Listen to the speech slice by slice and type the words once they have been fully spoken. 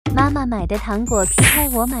妈妈买的糖果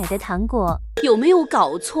Pk我买的糖果，有没有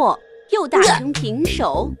搞错？又打成平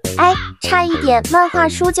手？哎，差一点，漫画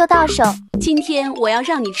书就到手。今天我要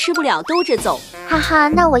让你吃不了兜着走。哈哈，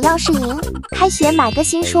那我要是赢，开学买个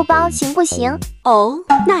新书包行不行？哦，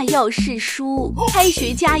那要是输，开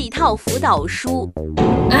学加一套辅导书。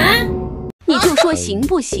你就说行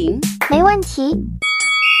不行？没问题。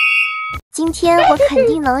今天我肯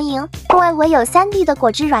定能赢，因为我有3D 的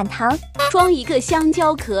果汁软糖。装一个香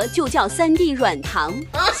蕉壳就叫3D 软糖，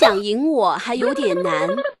想赢我还有点难。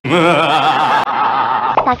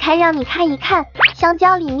打开让你看一看，香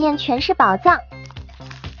蕉里面全是宝藏。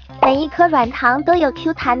每一颗软糖都有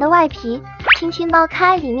Q 弹的外皮，轻轻剥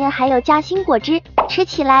开，里面还有夹心果汁，吃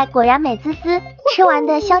起来果然美滋滋。吃完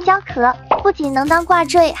的香蕉壳不仅能当挂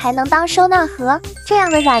坠，还能当收纳盒，这样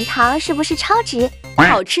的软糖是不是超值？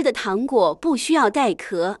好吃的糖果不需要带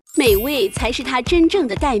壳，美味才是它真正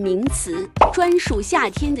的代名词。专属夏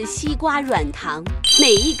天的西瓜软糖，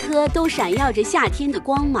每一颗都闪耀着夏天的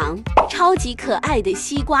光芒，超级可爱的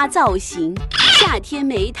西瓜造型，夏天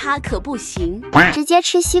没它可不行。直接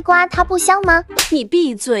吃西瓜它不香吗？你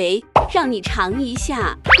闭嘴，让你尝一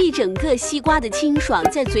下，一整个西瓜的清爽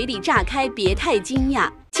在嘴里炸开，别太惊讶。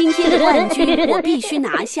今天的冠军我必须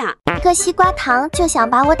拿下。一个西瓜糖就想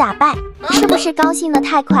把我打败，是不是高兴得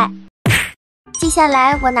太快？接下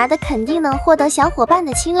来我拿的肯定能获得小伙伴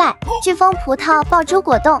的青睐。飓风葡萄爆珠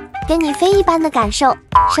果冻，给你非一般的感受，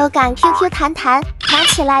手感 QQ 弹弹，拿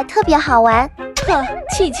起来特别好玩。呵，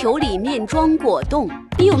气球里面装果冻，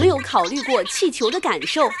你有没有考虑过气球的感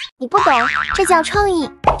受？你不懂，这叫创意，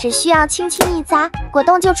只需要轻轻一砸，果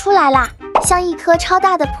冻就出来啦，像一颗超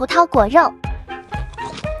大的葡萄果肉。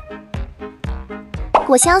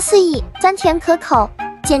果香四溢，酸甜可口，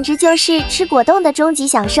简直就是吃果冻的终极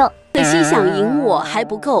享受。可惜想赢我还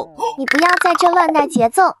不够，你不要在这乱带节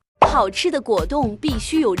奏。好吃的果冻必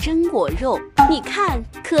须有真果肉，你看，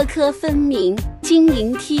颗颗分明，晶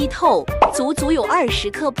莹剔透，足足有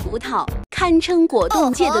20颗葡萄，堪称果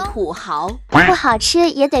冻界的土豪。不好吃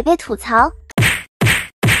也得被吐槽。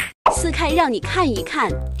撕开让你看一看，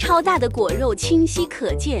超大的果肉清晰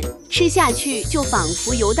可见，吃下去就仿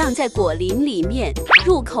佛游荡在果林里面，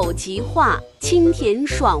入口即化，清甜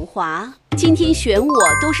爽滑。今天选我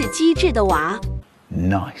都是机智的娃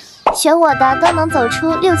 ，nice， 选我的都能走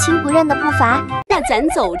出六亲不认的步伐。那咱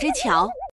走着瞧。